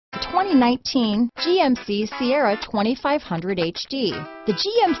2019 GMC Sierra 2500 HD. The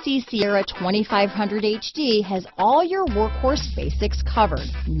GMC Sierra 2500 HD has all your workhorse basics covered.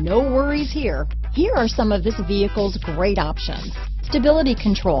 No worries here. Here are some of this vehicle's great options: stability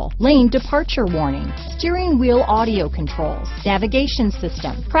control, lane departure warning, steering wheel audio controls, navigation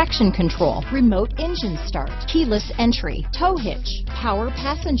system, traction control, remote engine start, keyless entry, tow hitch, power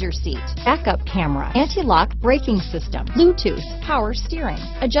passenger seat, backup camera, anti-lock braking system, Bluetooth, power steering,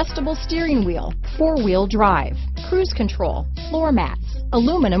 adjustable steering wheel, four-wheel drive, cruise control, floor mats,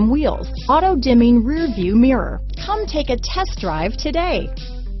 aluminum wheels, auto-dimming rear view mirror. Come take a test drive today.